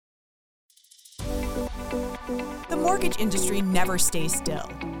The mortgage industry never stays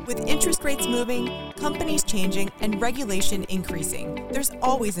still. With interest rates moving, companies changing, and regulation increasing, there's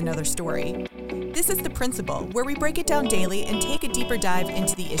always another story. This is The Principal, where we break it down daily and take a deeper dive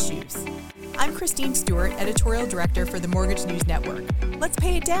into the issues. I'm Christine Stewart, Editorial Director for the Mortgage News Network. Let's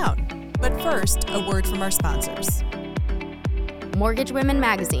pay it down. But first, a word from our sponsors. Mortgage Women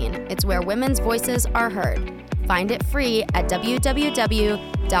Magazine. It's where women's voices are heard. Find it free at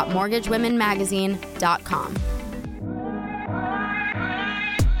www.mortgagewomenmagazine.com.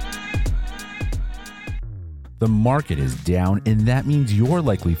 The market is down, and that means you're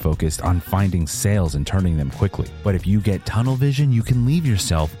likely focused on finding sales and turning them quickly. But if you get tunnel vision, you can leave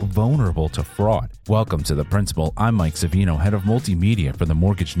yourself vulnerable to fraud. Welcome to The Principal. I'm Mike Savino, head of multimedia for the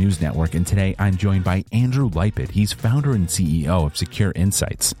Mortgage News Network, and today I'm joined by Andrew Lippitt. He's founder and CEO of Secure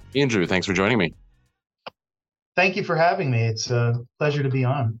Insights. Andrew, thanks for joining me. Thank you for having me. It's a pleasure to be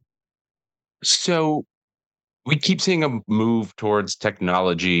on. So we keep seeing a move towards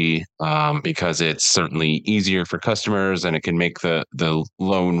technology because it's certainly easier for customers and it can make the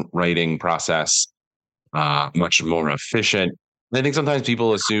loan writing process much more efficient. And I think sometimes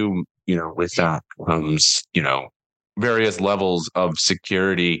people assume, with that comes, various levels of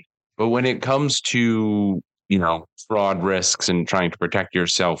security. But when it comes to, fraud risks and trying to protect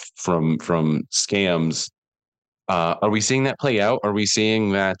yourself from scams, are we seeing that play out? Are we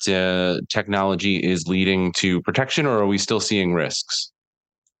seeing that technology is leading to protection, or are we still seeing risks?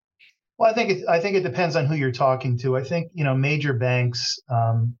 Well, I think it depends on who you're talking to. I think major banks,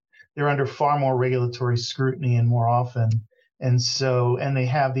 they're under far more regulatory scrutiny and more often, and they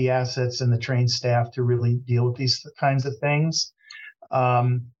have the assets and the trained staff to really deal with these kinds of things.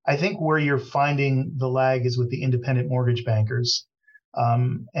 I think where you're finding the lag is with the independent mortgage bankers,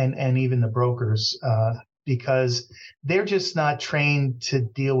 and even the brokers. Because they're just not trained to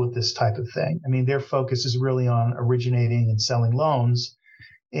deal with this type of thing. I mean, their focus is really on originating and selling loans.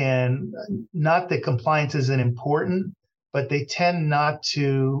 And not that compliance isn't important, but they tend not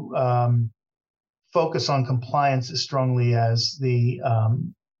to focus on compliance as strongly as the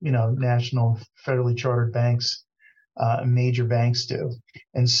national federally chartered banks, major banks do.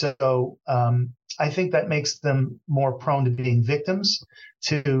 And so I think that makes them more prone to being victims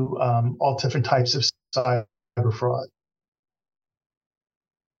to all different types of cyber fraud.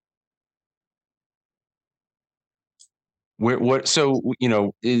 With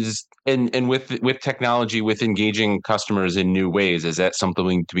technology, with engaging customers in new ways, is that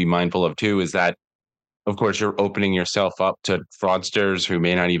something to be mindful of too? Is that, of course, you're opening yourself up to fraudsters who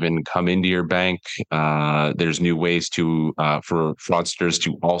may not even come into your bank. There's new ways for fraudsters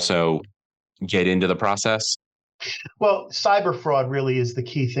to also get into the process. Well, cyber fraud really is the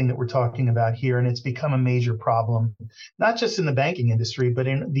key thing that we're talking about here, and it's become a major problem, not just in the banking industry, but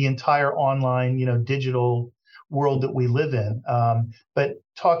in the entire online, digital world that we live in. But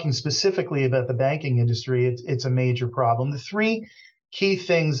talking specifically about the banking industry, it's a major problem. The three key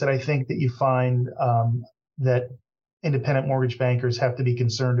things that I think that you find that independent mortgage bankers have to be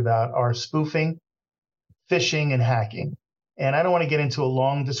concerned about are spoofing, phishing, and hacking. And I don't want to get into a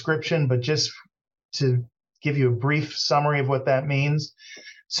long description, but just to give you a brief summary of what that means.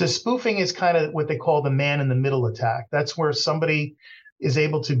 So spoofing is kind of what they call the man-in-the-middle attack. That's where somebody is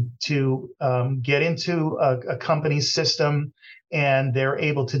able to get into a company's system, and they're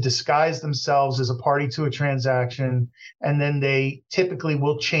able to disguise themselves as a party to a transaction, and then they typically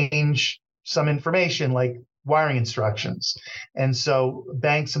will change some information like wiring instructions. And so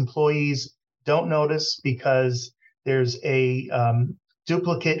banks' employees don't notice because there's a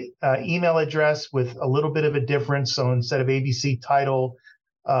duplicate email address with a little bit of a difference. So instead of ABC Title,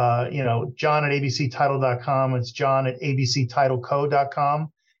 John at abctitle.com, it's John at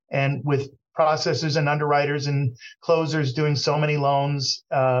abctitleco.com. And with processors and underwriters and closers doing so many loans,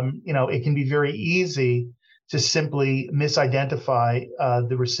 it can be very easy to simply misidentify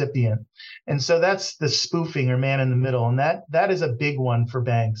the recipient. And so that's the spoofing or man in the middle. And that is a big one for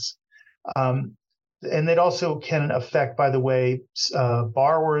banks. And it also can affect, by the way,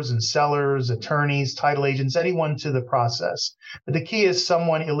 borrowers and sellers, attorneys, title agents, anyone to the process. But the key is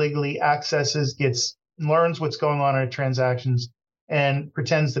someone illegally accesses, learns what's going on in transactions, and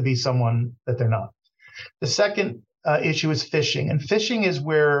pretends to be someone that they're not. The second issue is phishing. And phishing is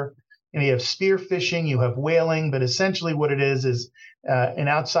where you have spear phishing, you have whaling, but essentially what it is an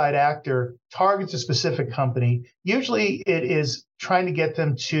outside actor targets a specific company. Usually it is trying to get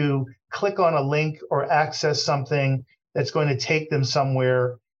them to click on a link or access something that's going to take them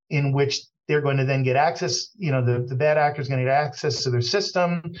somewhere in which they're going to then get access, the bad actor is going to get access to their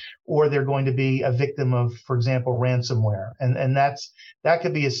system, or they're going to be a victim of, for example, ransomware. And that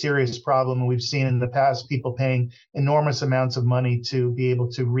could be a serious problem. And we've seen in the past people paying enormous amounts of money to be able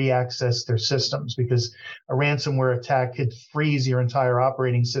to re-access their systems, because a ransomware attack could freeze your entire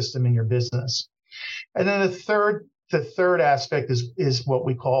operating system in your business. And then the third aspect is what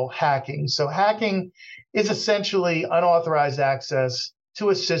we call hacking. So hacking is essentially unauthorized access to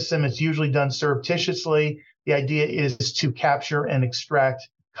a system. It's usually done surreptitiously. The idea is to capture and extract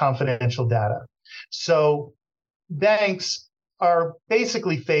confidential data. So banks are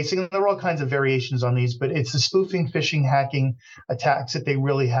basically facing, and there are all kinds of variations on these, but it's the spoofing, phishing, hacking attacks that they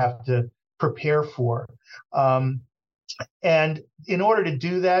really have to prepare for. And in order to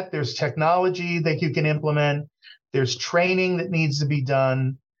do that, there's technology that you can implement. There's training that needs to be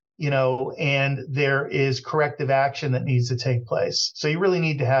done, and there is corrective action that needs to take place. So you really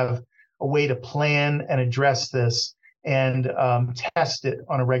need to have a way to plan and address this and test it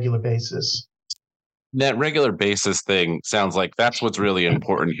on a regular basis. That regular basis thing sounds like that's what's really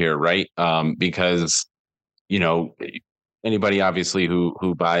important here, right? Because, anybody obviously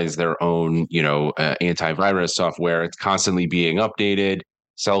who buys their own, antivirus software, it's constantly being updated.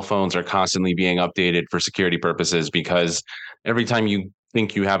 Cell phones are constantly being updated for security purposes, because every time you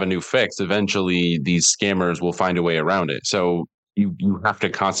think you have a new fix, eventually these scammers will find a way around it. So you have to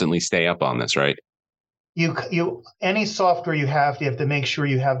constantly stay up on this, right? Any software you have to make sure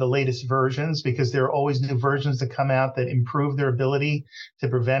you have the latest versions, because there are always new versions that come out that improve their ability to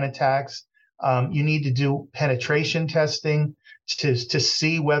prevent attacks. You need to do penetration testing to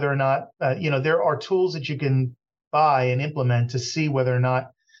see whether or not, there are tools that you can buy and implement to see whether or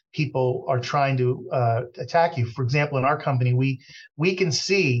not people are trying to attack you. For example, in our company, we can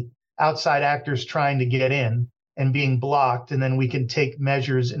see outside actors trying to get in and being blocked, and then we can take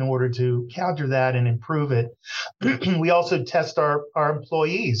measures in order to counter that and improve it. We also test our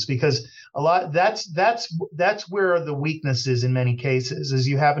employees, because that's where the weakness is in many cases, is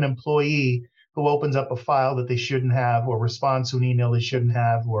you have an employee who opens up a file that they shouldn't have, or responds to an email they shouldn't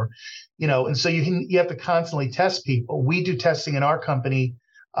have, or, and so you have to constantly test people. We do testing in our company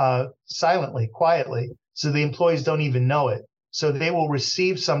silently, quietly, so the employees don't even know it. So they will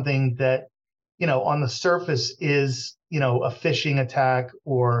receive something that, on the surface is, a phishing attack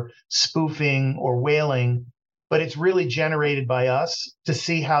or spoofing or whaling, but it's really generated by us to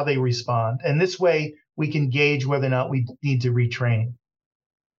see how they respond. And this way we can gauge whether or not we need to retrain.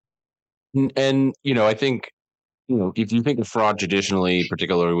 And, I think, if you think of fraud traditionally,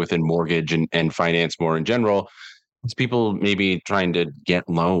 particularly within mortgage and finance more in general, it's people maybe trying to get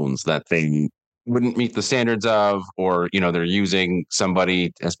loans that they wouldn't meet the standards of, or, they're using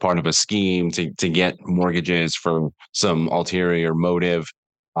somebody as part of a scheme to get mortgages for some ulterior motive.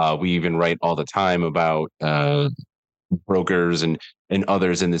 We even write all the time about brokers and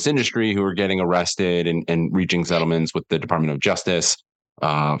others in this industry who are getting arrested and reaching settlements with the Department of Justice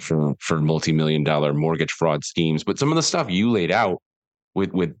for multi-million-dollar mortgage fraud schemes. But some of the stuff you laid out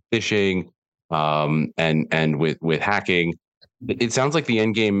with phishing and with hacking, it sounds like the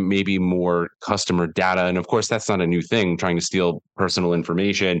end game may be more customer data. And of course, that's not a new thing, trying to steal personal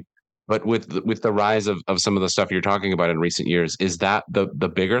information. But with the rise of some of the stuff you're talking about in recent years, is that the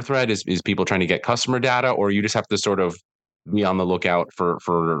bigger threat? Is people trying to get customer data, or you just have to sort of be on the lookout for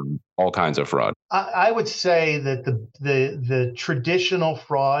all kinds of fraud? I would say that the traditional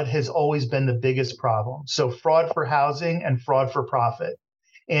fraud has always been the biggest problem. So fraud for housing and fraud for profit.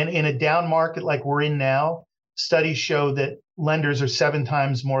 And in a down market like we're in now, studies show that lenders are 7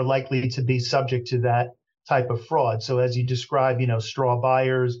 times more likely to be subject to that type of fraud. So as you describe, straw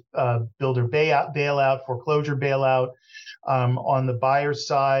buyers, builder bailout, foreclosure bailout. On the buyer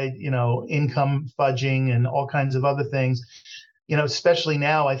side, income fudging and all kinds of other things. Especially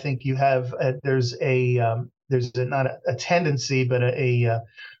now, I think you have there's not a tendency, but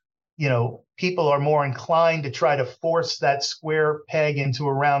people are more inclined to try to force that square peg into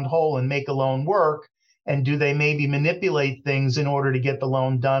a round hole and make a loan work. And do they maybe manipulate things in order to get the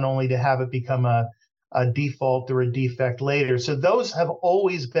loan done, only to have it become a default or a defect later? So those have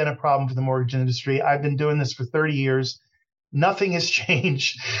always been a problem for the mortgage industry. I've been doing this for 30 years. Nothing has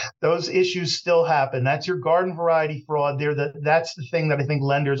changed. Those issues still happen. That's your garden variety fraud. That's the thing that I think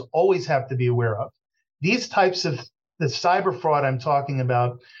lenders always have to be aware of. These types of the cyber fraud I'm talking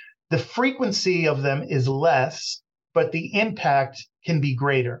about, the frequency of them is less, but the impact can be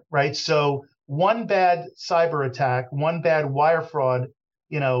greater, right? So one bad cyber attack, one bad wire fraud,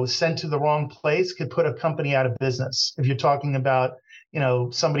 sent to the wrong place could put a company out of business. If you're talking about,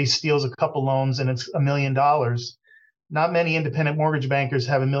 somebody steals a couple loans and it's $1 million, not many independent mortgage bankers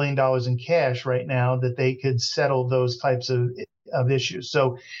have $1 million in cash right now that they could settle those types of issues.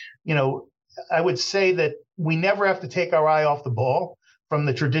 So, I would say that we never have to take our eye off the ball from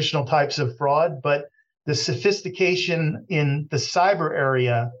the traditional types of fraud, but the sophistication in the cyber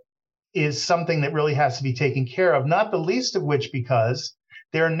area is something that really has to be taken care of, not the least of which because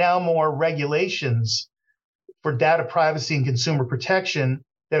there are now more regulations for data privacy and consumer protection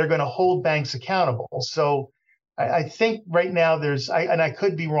that are going to hold banks accountable. So I think right now and I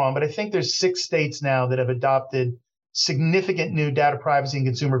could be wrong, but I think there's 6 states now that have adopted significant new data privacy and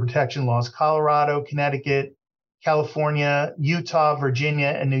consumer protection laws: Colorado, Connecticut, California, Utah, Virginia,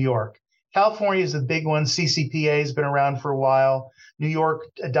 and New York. California is the big one. CCPA has been around for a while. New York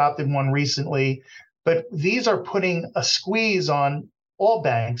adopted one recently. But these are putting a squeeze on all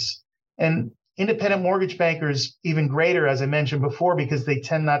banks, and independent mortgage bankers even greater, as I mentioned before, because they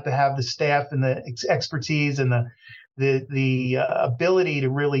tend not to have the staff and the expertise and the ability to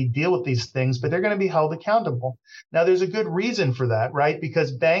really deal with these things, but they're going to be held accountable. Now, there's a good reason for that, right?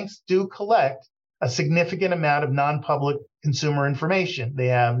 Because banks do collect a significant amount of non-public consumer information. They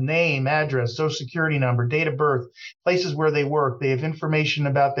have name, address, social security number, date of birth, places where they work. They have information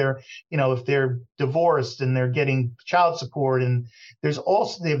about their, if they're divorced and they're getting child support, and there's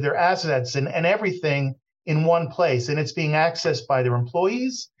also, they have their assets and everything in one place. And it's being accessed by their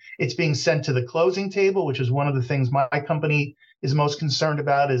employees. It's being sent to the closing table, which is one of the things my company is most concerned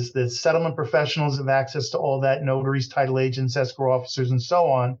about, is the settlement professionals have access to all that: notaries, title agents, escrow officers, and so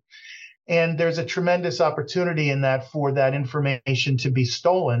on. And there's a tremendous opportunity in that for that information to be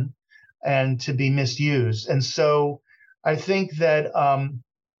stolen and to be misused. And so I think that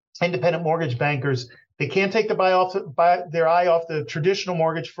independent mortgage bankers, they can't take their eye off the traditional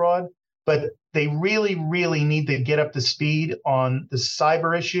mortgage fraud, but they really, really need to get up to speed on the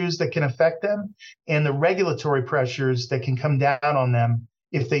cyber issues that can affect them and the regulatory pressures that can come down on them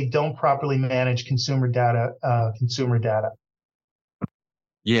if they don't properly manage consumer data.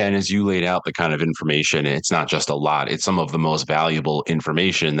 Yeah, and as you laid out the kind of information, it's not just a lot. It's some of the most valuable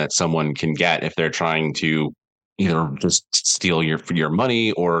information that someone can get if they're trying to either just steal your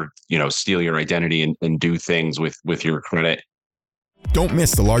money or, steal your identity and do things with your credit. Don't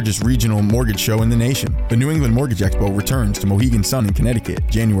miss the largest regional mortgage show in the nation. The New England Mortgage Expo returns to Mohegan Sun in Connecticut,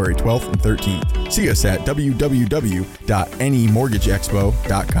 January 12th and 13th. See us at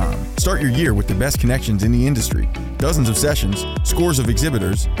www.nemortgageexpo.com. Start your year with the best connections in the industry. Dozens of sessions, scores of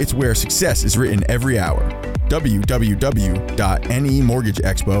exhibitors. It's where success is written every hour.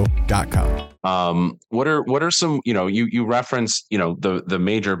 www.nemortgageexpo.com. What are some, you referenced, the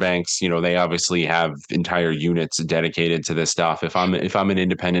major banks, they obviously have entire units dedicated to this stuff. If I'm an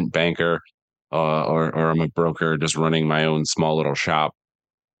independent banker, or I'm a broker just running my own small little shop,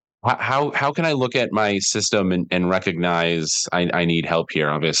 how can I look at my system and recognize I need help here?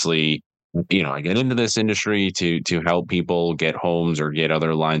 Obviously, I get into this industry to help people get homes or get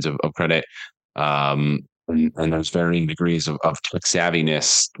other lines of credit. And there's varying degrees of tech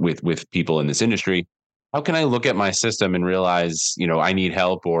savviness with people in this industry. How can I look at my system and realize, I need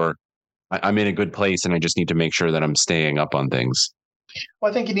help, or I'm in a good place and I just need to make sure that I'm staying up on things?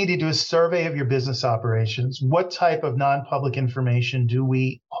 Well, I think you need to do a survey of your business operations. What type of non-public information do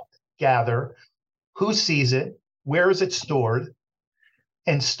we gather? Who sees it? Where is it stored?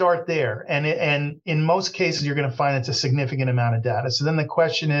 And start there. And in most cases, you're going to find it's a significant amount of data. So then the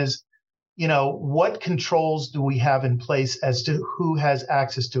question is, what controls do we have in place as to who has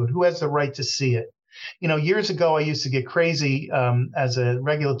access to it? Who has the right to see it? Years ago, I used to get crazy as a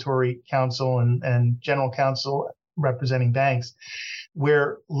regulatory counsel and general counsel representing banks,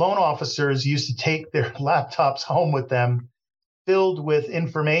 where loan officers used to take their laptops home with them filled with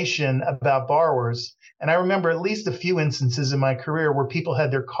information about borrowers. And I remember at least a few instances in my career where people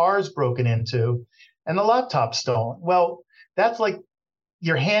had their cars broken into and the laptop stolen. Well, that's like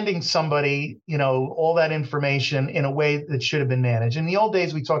you're handing somebody, all that information in a way that should have been managed. In the old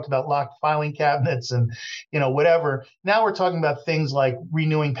days, we talked about locked filing cabinets and, whatever. Now we're talking about things like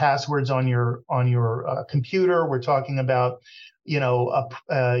renewing passwords on your computer. We're talking about,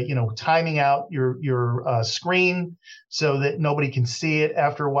 timing out your screen so that nobody can see it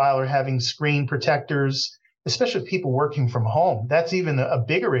after a while, or having screen protectors, especially people working from home. That's even a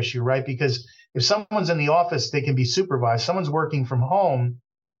bigger issue, right? Because if someone's in the office, they can be supervised. Someone's working from home,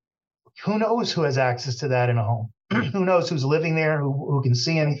 who knows who has access to that in a home? Who knows who's living there, who can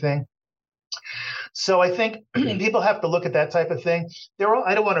see anything? So I think people have to look at that type of thing.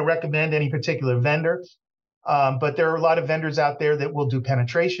 I don't want to recommend any particular vendor, but there are a lot of vendors out there that will do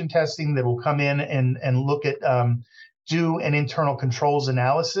penetration testing, that will come in and look at, do an internal controls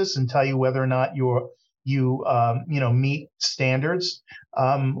analysis and tell you whether or not meet standards.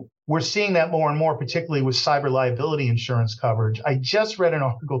 We're seeing that more and more, particularly with cyber liability insurance coverage. I just read an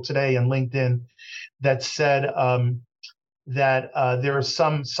article today on LinkedIn that said that there are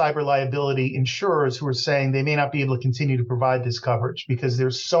some cyber liability insurers who are saying they may not be able to continue to provide this coverage because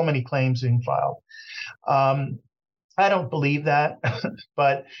there's so many claims being filed. I don't believe that,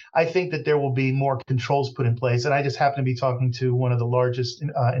 but I think that there will be more controls put in place. And I just happen to be talking to one of the largest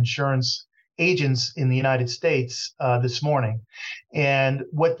insurance agents in the United States this morning. And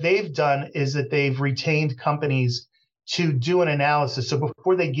what they've done is that they've retained companies to do an analysis. So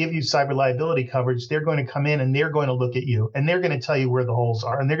before they give you cyber liability coverage, they're going to come in and they're going to look at you and they're going to tell you where the holes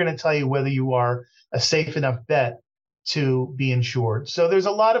are. And they're going to tell you whether you are a safe enough bet to be insured. So there's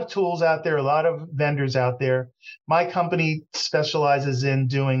a lot of tools out there, a lot of vendors out there. My company specializes in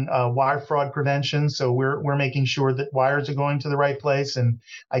doing wire fraud prevention. So we're making sure that wires are going to the right place and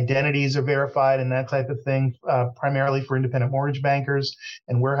identities are verified and that type of thing, primarily for independent mortgage bankers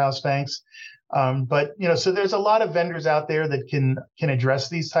and warehouse banks. But so there's a lot of vendors out there that can address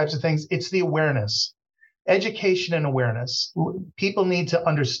these types of things. It's the awareness, education and awareness. People need to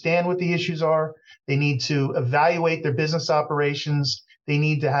understand what the issues are. They need to evaluate their business operations. They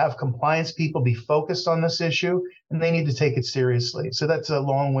need to have compliance people be focused on this issue, and they need to take it seriously. So that's a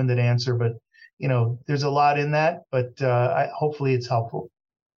long-winded answer, but there's a lot in that. But hopefully it's helpful.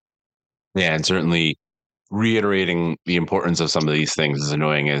 Yeah, and certainly reiterating the importance of some of these things, as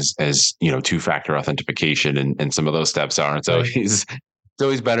annoying as two-factor authentication and some of those steps are. It's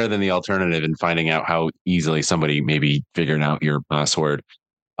always better than the alternative in finding out how easily somebody maybe figured out your password.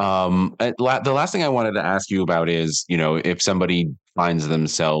 The last thing I wanted to ask you about is, if somebody finds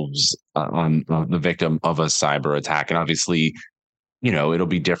themselves on the victim of a cyber attack, and obviously, it'll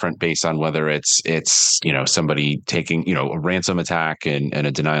be different based on whether it's somebody taking, a ransom attack and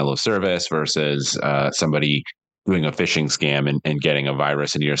a denial of service versus somebody doing a phishing scam and getting a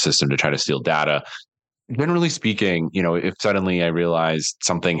virus into your system to try to steal data. Generally speaking, if suddenly I realized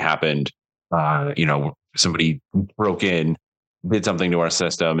something happened, somebody broke in, did something to our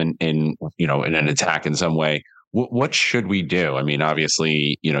system in an attack in some way, what should we do? I mean,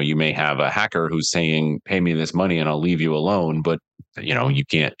 obviously, you may have a hacker who's saying, pay me this money and I'll leave you alone, but you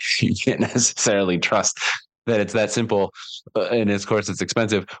can't necessarily trust that it's that simple. And of course it's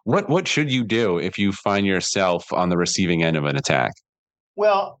expensive. What should you do if you find yourself on the receiving end of an attack?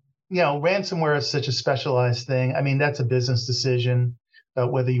 Well, ransomware is such a specialized thing. I mean, that's a business decision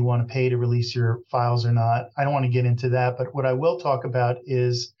about whether you want to pay to release your files or not. I don't want to get into that, but what I will talk about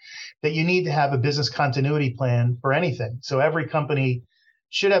is that you need to have a business continuity plan for anything. So every company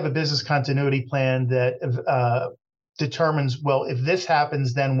should have a business continuity plan that determines, well, if this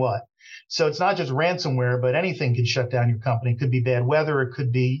happens, then what? So it's not just ransomware, but anything can shut down your company. It could be bad weather. It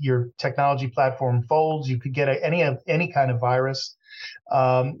could be your technology platform folds. You could get any kind of virus.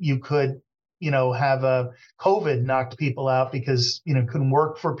 You could have a COVID knocked people out because, couldn't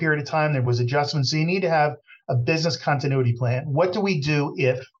work for a period of time. There was adjustments. So you need to have a business continuity plan. What do we do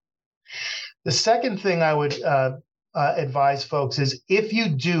if? The second thing I would advise folks is if you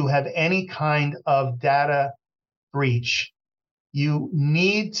do have any kind of data breach, you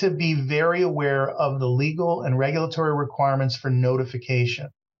need to be very aware of the legal and regulatory requirements for notification.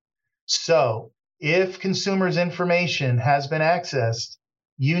 So if consumers' information has been accessed,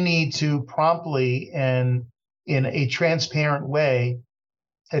 you need to promptly and in a transparent way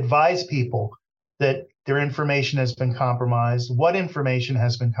advise people that their information has been compromised, what information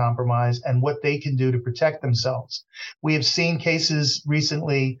has been compromised, and what they can do to protect themselves. We have seen cases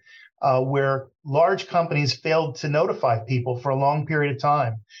recently where large companies failed to notify people for a long period of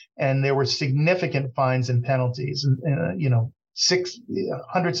time, and there were significant fines and penalties,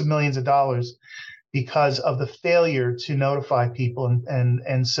 hundreds of millions of dollars because of the failure to notify people.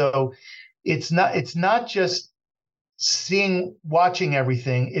 And so it's not just watching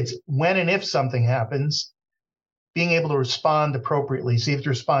everything. It's when and if something happens, being able to respond appropriately. So you have to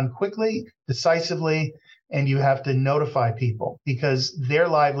respond quickly, decisively, and you have to notify people because their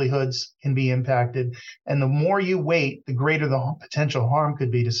livelihoods can be impacted. And the more you wait, the greater the potential harm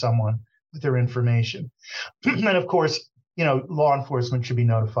could be to someone with their information. And of course, law enforcement should be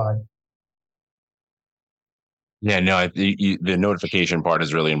notified. Yeah, no, the notification part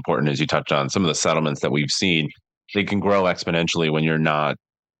is really important, as you touched on. Some of the settlements that we've seen, they can grow exponentially when you're not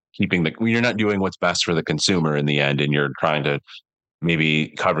doing what's best for the consumer in the end, and you're trying to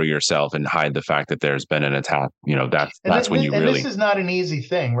maybe cover yourself and hide the fact that there's been an attack. That's when you really. And this is not an easy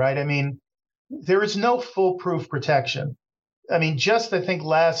thing, right? I mean, there is no foolproof protection. I mean, I think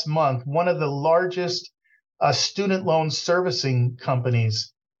last month, one of the largest student loan servicing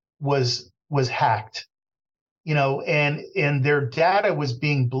companies was hacked. and their data was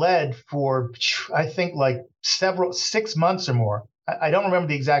being bled for, I think, like 6 months or more. I don't remember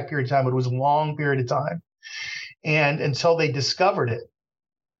the exact period of time, but it was a long period of time. And until they discovered it.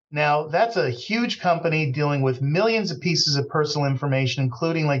 Now, that's a huge company dealing with millions of pieces of personal information,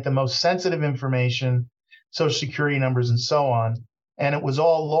 including like the most sensitive information, social security numbers, and so on. And it was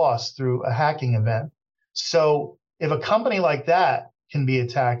all lost through a hacking event. So if a company like that can be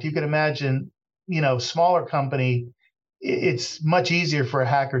attacked, you can imagine, smaller company, it's much easier for a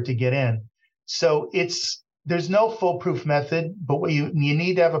hacker to get in. So there's no foolproof method, but what you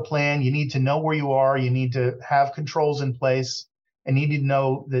need to have a plan. You need to know where you are. You need to have controls in place, and you need to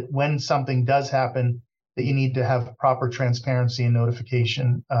know that when something does happen, that you need to have proper transparency and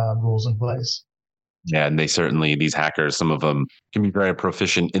notification rules in place. Yeah, and these hackers, some of them can be very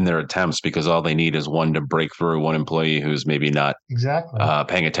proficient in their attempts because all they need is one to break through, one employee who's maybe not exactly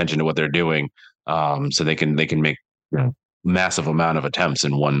paying attention to what they're doing. So they can make massive amount of attempts,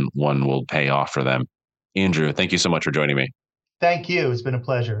 and one will pay off for them. Andrew, thank you so much for joining me. Thank you. It's been a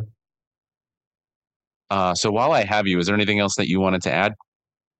pleasure. So while I have you, is there anything else that you wanted to add?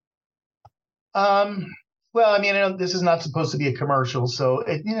 Well, I mean, this is not supposed to be a commercial, so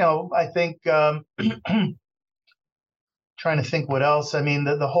I think trying to think what else. I mean,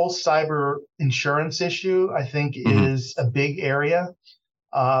 the whole cyber insurance issue, I think, is a big area.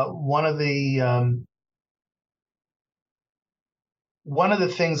 One of the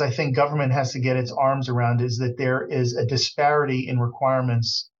things I think government has to get its arms around is that there is a disparity in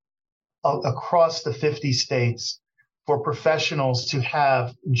requirements across the 50 states for professionals to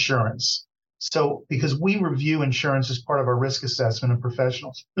have insurance. So, because we review insurance as part of our risk assessment of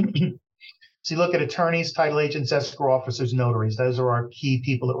professionals. So you look at attorneys, title agents, escrow officers, notaries. Those are our key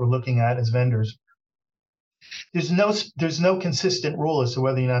people that we're looking at as vendors. There's no consistent rule as to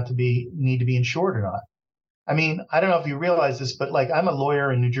whether or not need to be insured or not. I mean, I don't know if you realize this, but like I'm a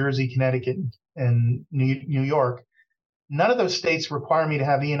lawyer in New Jersey, Connecticut, and New York. None of those states require me to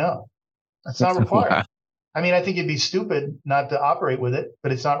have E&O. That's not required. I mean, I think it'd be stupid not to operate with it,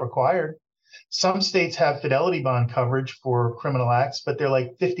 but it's not required. Some states have fidelity bond coverage for criminal acts, but they're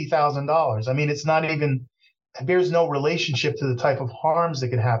like $50,000. I mean, it bears no relationship to the type of harms that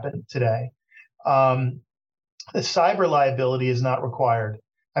could happen today. The cyber liability is not required.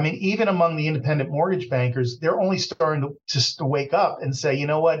 I mean, even among the independent mortgage bankers, they're only starting to wake up and say, you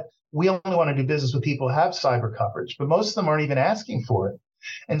know what, we only want to do business with people who have cyber coverage, but most of them aren't even asking for it.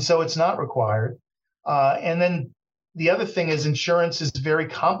 And so it's not required. And then the other thing is insurance is very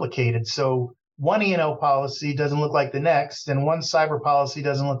complicated. So one E&O policy doesn't look like the next, and one cyber policy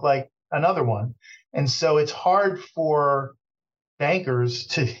doesn't look like another one. And so it's hard for bankers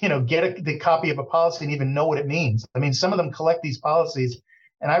to, get the copy of a policy and even know what it means. I mean, some of them collect these policies,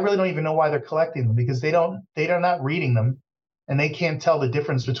 and I really don't even know why they're collecting them, because they're not reading them, and they can't tell the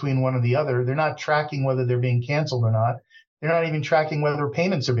difference between one or the other. They're not tracking whether they're being canceled or not. They're not even tracking whether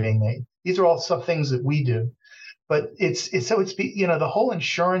payments are being made. These are all some things that we do. But the whole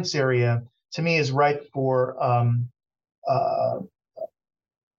insurance area to me is ripe for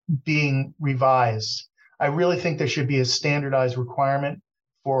being revised. I really think there should be a standardized requirement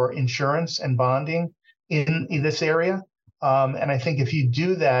for insurance and bonding in this area. And I think if you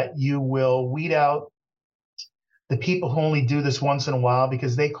do that, you will weed out the people who only do this once in a while,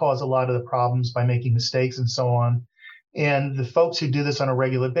 because they cause a lot of the problems by making mistakes and so on. And the folks who do this on a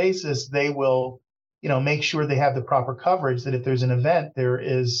regular basis, they will make sure they have the proper coverage, that if there's an event, there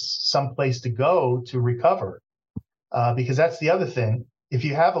is some place to go to recover. Because that's the other thing. If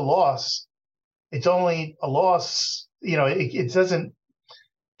you have a loss, it's only a loss, it doesn't,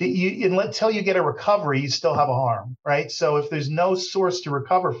 until you get a recovery, you still have a harm, right? So if there's no source to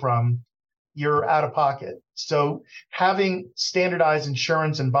recover from, you're out of pocket. So having standardized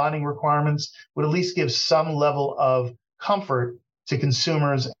insurance and bonding requirements would at least give some level of comfort to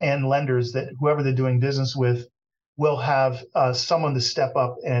consumers and lenders that whoever they're doing business with will have someone to step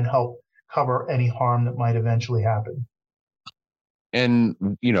up and help cover any harm that might eventually happen. And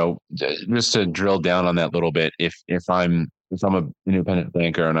just to drill down on that a little bit, if I'm an independent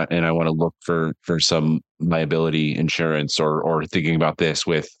banker and I want to look for some liability insurance or thinking about this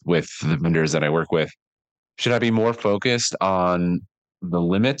with the vendors that I work with, should I be more focused on the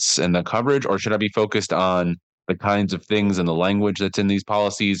limits and the coverage, or should I be focused on the kinds of things and the language that's in these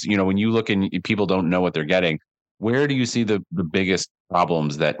policies? When you look and people don't know what they're getting, where do you see the biggest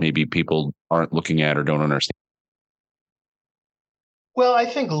problems that maybe people aren't looking at or don't understand? Well, I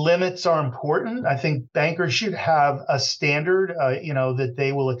think limits are important. I think bankers should have a standard, that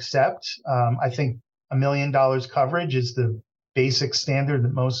they will accept. I think $1 million coverage is the basic standard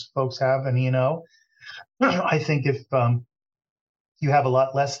that most folks have in E&O. I think if you have a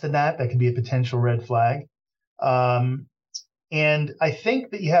lot less than that, that could be a potential red flag. And I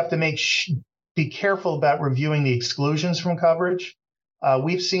think that you have to be careful about reviewing the exclusions from coverage.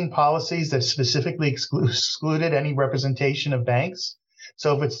 We've seen policies that specifically excluded any representation of banks.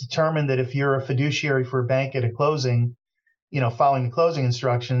 So if it's determined that if you're a fiduciary for a bank at a closing, following the closing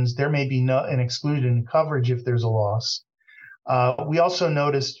instructions, there may be an excluded in coverage if there's a loss. We also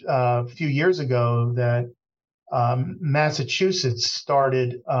noticed a few years ago that Massachusetts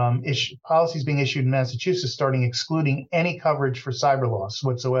started policies being issued in Massachusetts starting excluding any coverage for cyber loss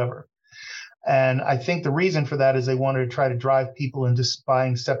whatsoever. And I think the reason for that is they wanted to try to drive people into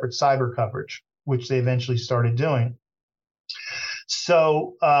buying separate cyber coverage, which they eventually started doing.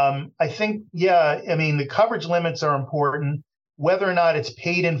 So I think, the coverage limits are important. Whether or not it's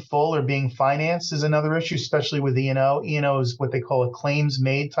paid in full or being financed is another issue, especially with E&O. E&O is what they call a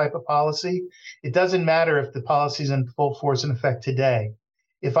claims-made type of policy. It doesn't matter if the policy is in full force and effect today.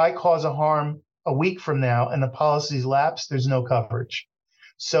 If I cause a harm a week from now and the policy's lapsed, there's no coverage.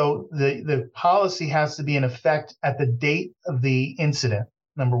 So the policy has to be in effect at the date of the incident,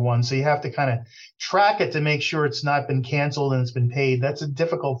 number one. So you have to kind of track it to make sure it's not been canceled and it's been paid. That's a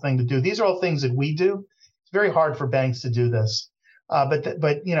difficult thing to do. These are all things that we do. It's very hard for banks to do this. But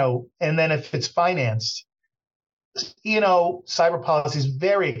and then if it's financed, cyber policy is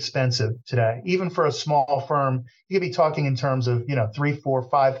very expensive today. Even for a small firm, you could be talking in terms of, $3,000, $4,000,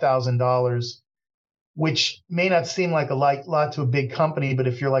 $5,000, which may not seem like a lot to a big company, but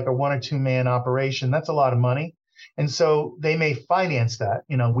if you're like a 1 or 2 man operation, that's a lot of money. And so they may finance that.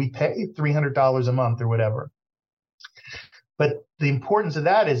 We pay $300 a month or whatever. But the importance of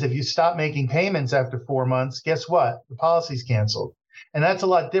that is if you stop making payments after 4 months, guess what? The policy's canceled. And that's a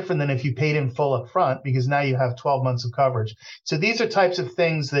lot different than if you paid in full up front, because now you have 12 months of coverage. So these are types of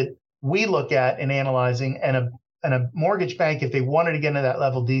things that we look at in analyzing, and a mortgage bank, if they wanted to get into that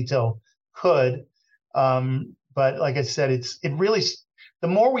level of detail, could. But like I said, it really, the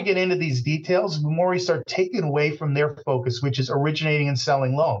more we get into these details, the more we start taking away from their focus, which is originating and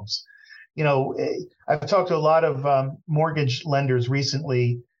selling loans. I've talked to a lot of mortgage lenders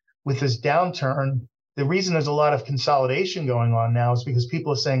recently with this downturn. The reason there's a lot of consolidation going on now is because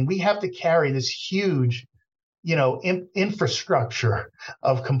people are saying we have to carry this huge, infrastructure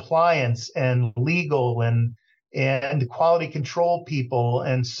of compliance and legal and quality control people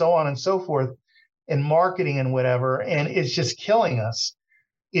and so on and so forth, and marketing and whatever. And it's just killing us.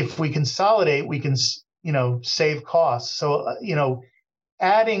 If we consolidate, we can, save costs. So,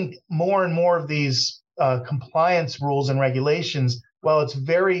 adding more and more of these compliance rules and regulations, while it's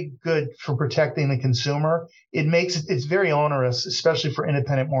very good for protecting the consumer, it's very onerous, especially for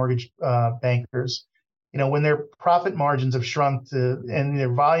independent mortgage bankers. When their profit margins have shrunk and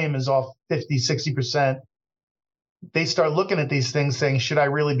their volume is off 50, 60%, they start looking at these things saying, should I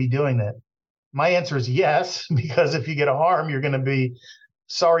really be doing that? My answer is yes, because if you get a harm, you're going to be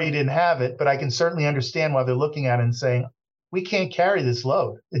sorry you didn't have it. But I can certainly understand why they're looking at it and saying, we can't carry this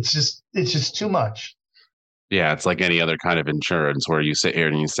load. It's just too much. Yeah, it's like any other kind of insurance where you sit here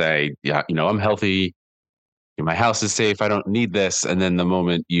and you say, yeah, I'm healthy. My house is safe. I don't need this. And then the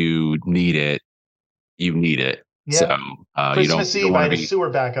moment you need it, you need it. Yeah. So Christmas Eve, I had a sewer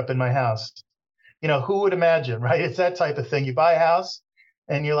backup in my house. Who would imagine, right? It's that type of thing. You buy a house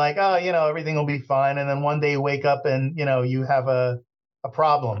and you're like, oh, everything will be fine. And then one day you wake up and, you have a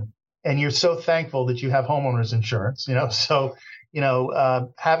problem. And you're so thankful that you have homeowners insurance, So,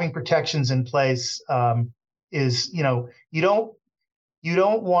 having protections in place is, you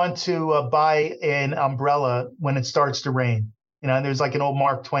don't want to buy an umbrella when it starts to rain. There's like an old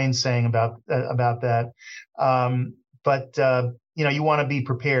Mark Twain saying about that. But you want to be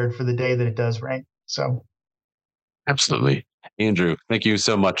prepared for the day that it does rain. So. Absolutely. Andrew, thank you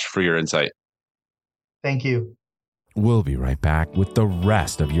so much for your insight. Thank you. We'll be right back with the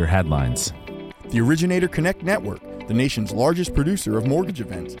rest of your headlines. The Originator Connect Network, the nation's largest producer of mortgage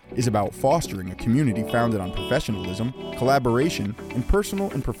events, is about fostering a community founded on professionalism, collaboration, and personal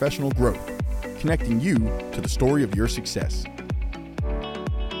and professional growth, connecting you to the story of your success.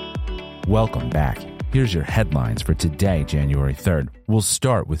 Welcome back. Here's your headlines for today, January 3rd. We'll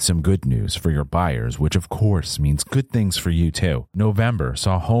start with some good news for your buyers, which of course means good things for you too. November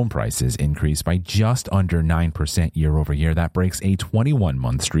saw home prices increase by just under 9% year over year. That breaks a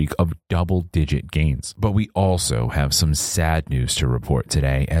 21-month streak of double-digit gains. But we also have some sad news to report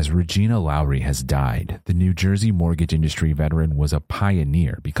today, as Regina Lowry has died. The New Jersey mortgage industry veteran was a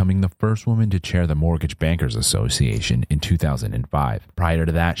pioneer, becoming the first woman to chair the Mortgage Bankers Association in 2005. Prior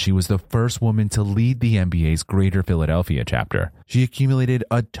to that, she was the first woman to lead the MBA's Greater Philadelphia chapter. She accumulated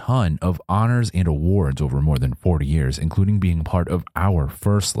a ton of honors and awards over more than 40 years, including being part of our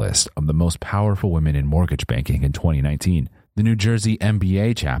first list of the most powerful women in mortgage banking in 2019. The New Jersey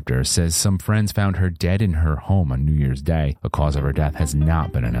MBA chapter says some friends found her dead in her home on New Year's Day. The cause of her death has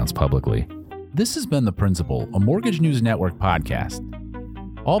not been announced publicly. This has been The Principal, a Mortgage News Network podcast.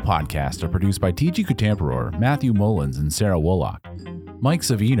 All podcasts are produced by T.G. Kutamperor, Matthew Mullins, and Sarah Woloch. Mike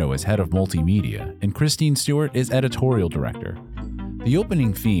Savino is head of multimedia, and Christine Stewart is editorial director. The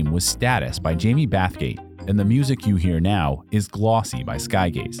opening theme was Status by Jamie Bathgate, and the music you hear now is Glossy by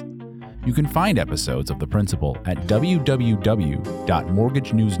Skygaze. You can find episodes of The Principal at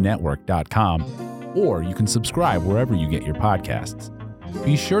www.mortgagenewsnetwork.com, or you can subscribe wherever you get your podcasts.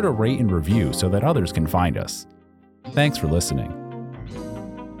 Be sure to rate and review so that others can find us. Thanks for listening.